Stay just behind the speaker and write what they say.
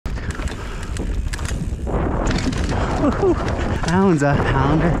Woohoo! That one's a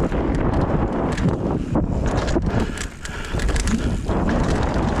pounder.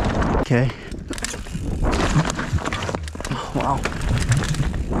 Okay. Oh, wow.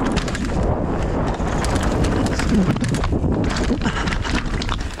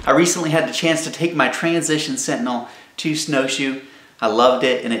 I recently had the chance to take my Transition Sentinel to SnowShoe. I loved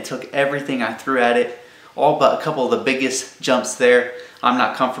it, and it took everything I threw at it, all but a couple of the biggest jumps there. I'm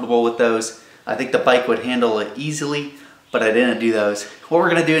not comfortable with those. I think the bike would handle it easily, but I didn't do those. What we're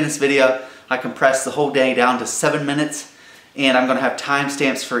gonna do in this video, I compressed the whole day down to 7 minutes, and I'm gonna have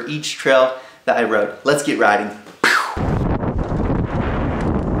timestamps for each trail that I rode. Let's get riding.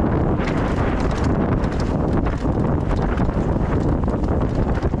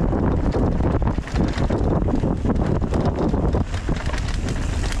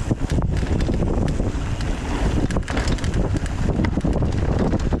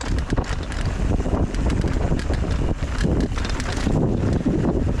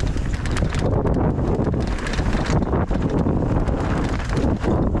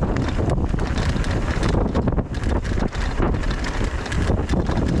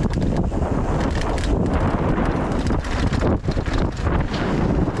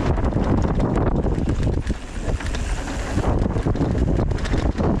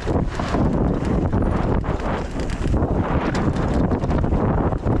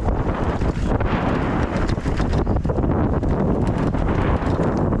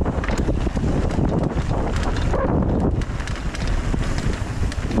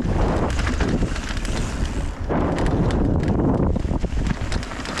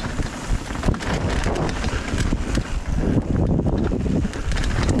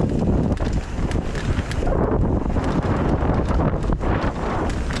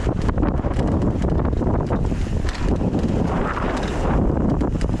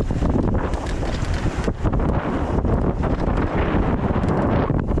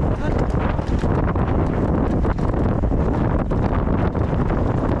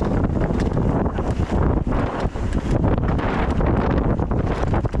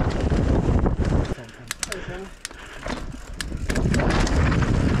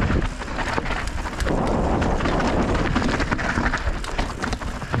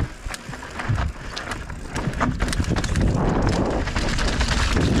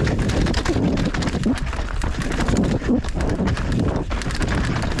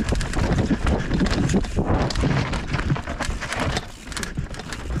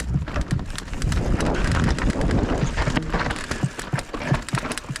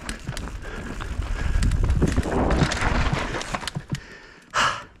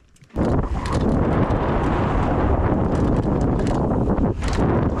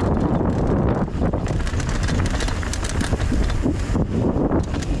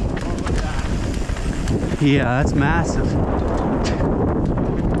 Yeah, that's massive.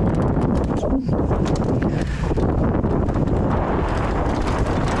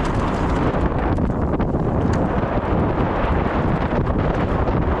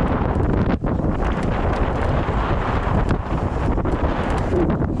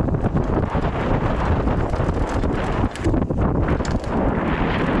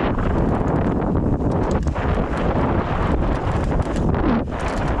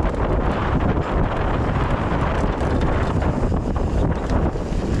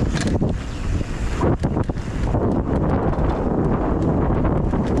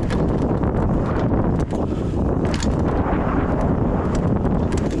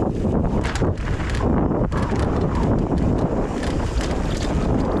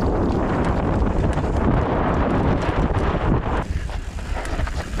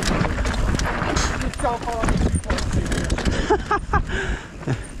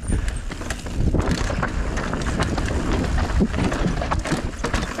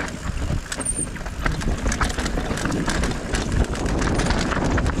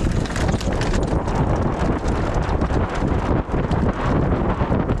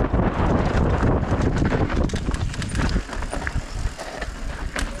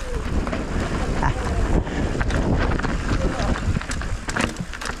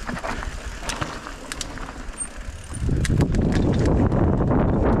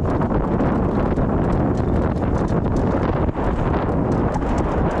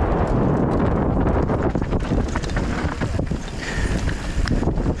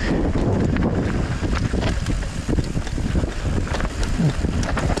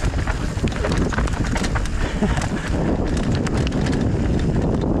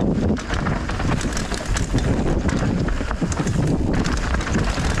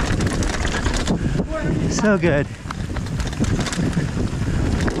 So good.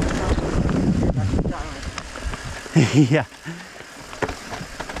 Yeah,